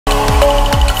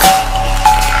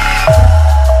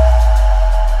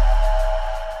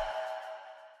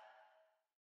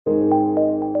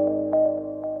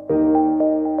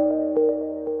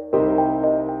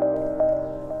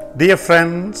Dear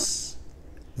friends,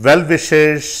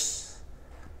 well-wishers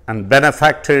and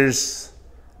benefactors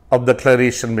of the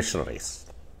Claretian missionaries,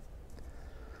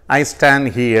 I stand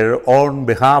here on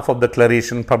behalf of the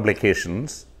Claretian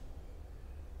publications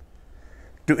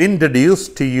to introduce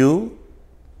to you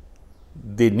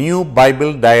the new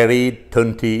Bible Diary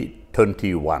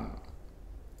 2021.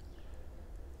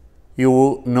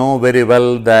 You know very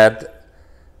well that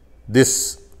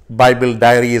this Bible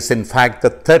Diary is in fact the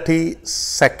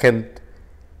 32nd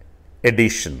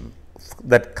edition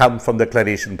that comes from the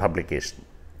Claretian publication.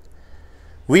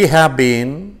 We have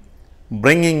been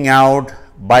bringing out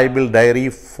Bible Diary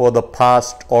for the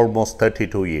past almost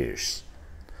 32 years.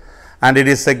 And it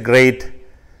is a great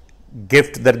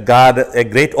gift that a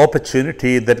great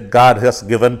opportunity that God has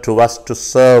given to us to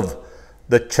serve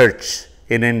the church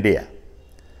in India.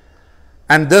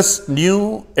 And this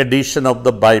new edition of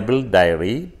the Bible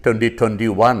Diary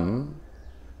 2021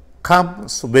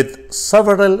 comes with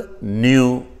several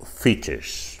new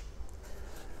features.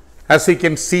 As you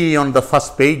can see on the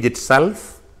first page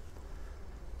itself,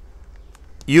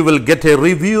 you will get a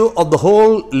review of the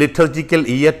whole liturgical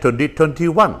year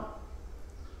 2021.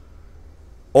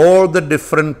 All the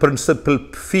different principal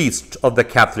feasts of the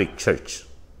Catholic Church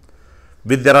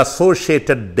with their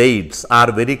associated dates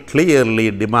are very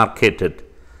clearly demarcated.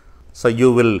 So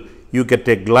you get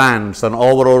a glance, an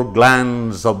overall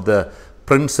glance of the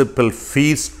principal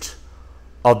feast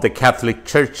of the Catholic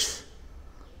Church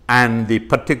and the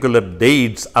particular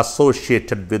dates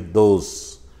associated with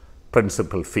those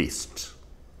principal feasts.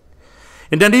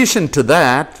 In addition to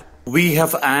that, we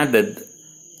have added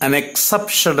an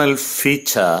exceptional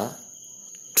feature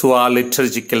to our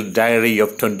liturgical diary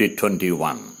of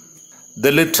 2021. The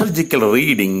liturgical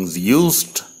readings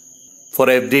used for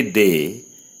every day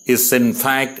is in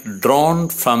fact drawn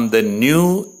from the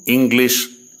new English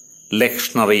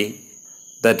lectionary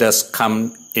that has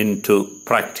come into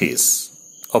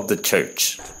practice of the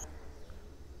church.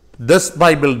 This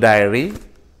Bible Diary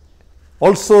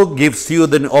also gives you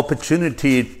the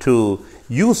opportunity to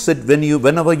use it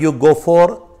whenever you go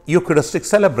for Eucharistic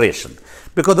celebration,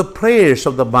 because the prayers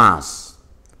of the Mass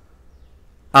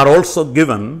are also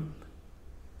given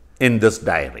in this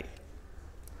diary.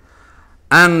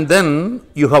 And then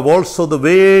you have also the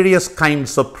various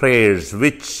kinds of prayers,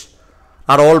 which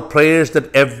are all prayers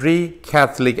that every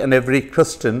Catholic and every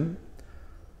Christian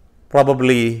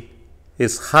probably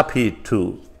is happy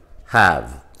to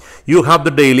have. You have the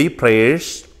daily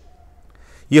prayers.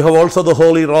 You have also the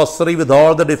Holy Rosary with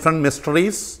all the different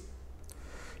mysteries.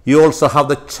 You also have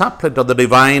the Chaplet of the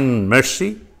Divine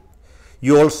Mercy.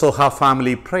 You also have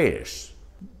family prayers.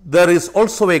 There is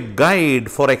also a guide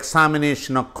for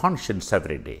examination of conscience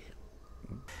every day.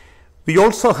 We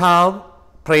also have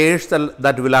prayers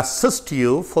that will assist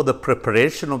you for the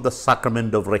preparation of the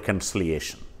sacrament of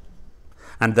reconciliation.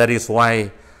 And that is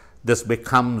why this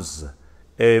becomes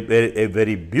a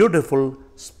very beautiful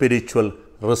spiritual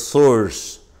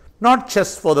resource, not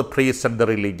just for the priests and the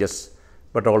religious,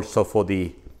 but also for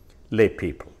the lay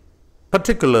people.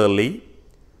 Particularly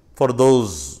for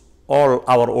all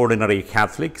our ordinary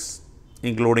Catholics,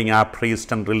 including our priests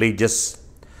and religious,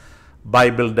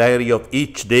 Bible Diary of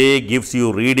each day gives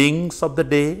you readings of the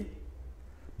day,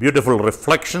 beautiful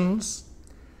reflections,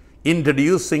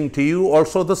 introducing to you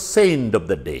also the saint of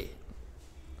the day.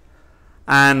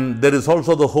 And there is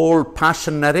also the whole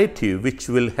Passion narrative, which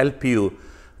will help you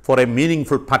for a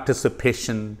meaningful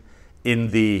participation in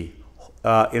the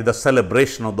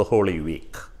celebration of the Holy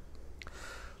Week.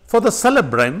 For the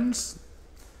celebrants,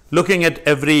 looking at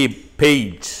every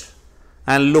page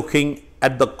and looking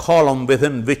at the column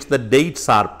within which the dates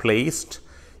are placed,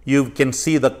 you can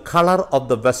see the color of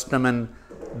the vestment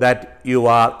that you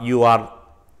are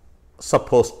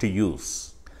supposed to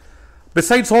use.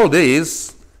 Besides all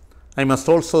this, I must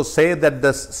also say that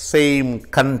the same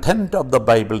content of the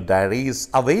Bible Diary is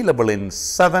available in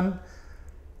 7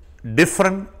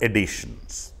 different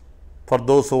editions. For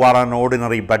those who are on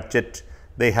ordinary budget,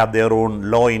 they have their own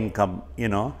low income,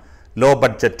 low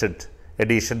budgeted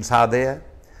editions are there.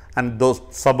 And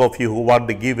some of you who want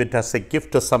to give it as a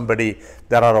gift to somebody,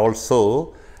 there are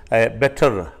also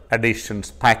better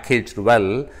editions packaged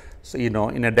well, so,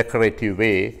 in a decorative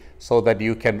way, so that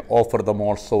you can offer them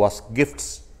also as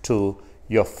gifts to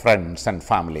your friends and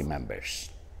family members.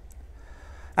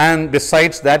 And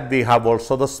besides that, we have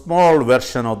also the small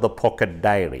version of the pocket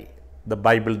diary, the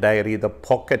Bible Diary, the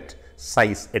pocket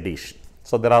size edition.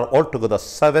 So there are altogether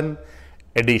 7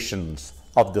 editions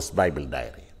of this Bible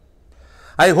Diary.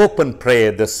 I hope and pray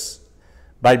this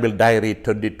Bible Diary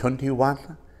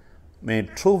 2021 may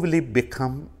truly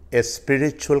become a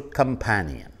spiritual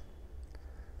companion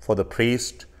for the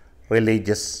priest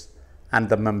religious, and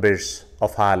the members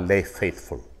of our lay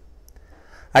faithful.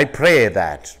 I pray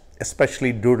that,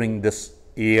 especially during this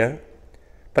year,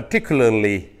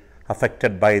 particularly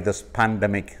affected by this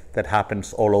pandemic that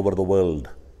happens all over the world,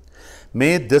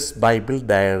 may this Bible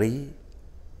diary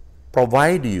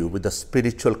provide you with the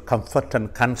spiritual comfort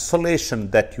and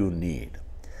consolation that you need,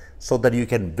 so that you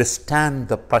can withstand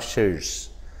the pressures,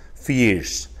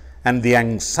 fears, and the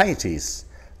anxieties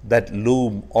that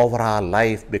loom over our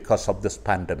life because of this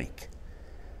pandemic.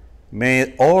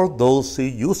 May all those who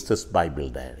use this Bible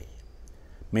diary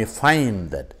may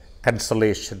find that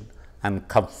consolation and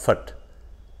comfort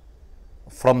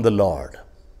from the Lord,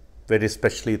 very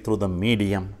especially through the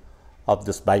medium of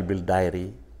this Bible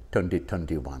diary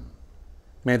 2021.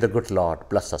 May the good Lord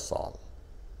bless us all.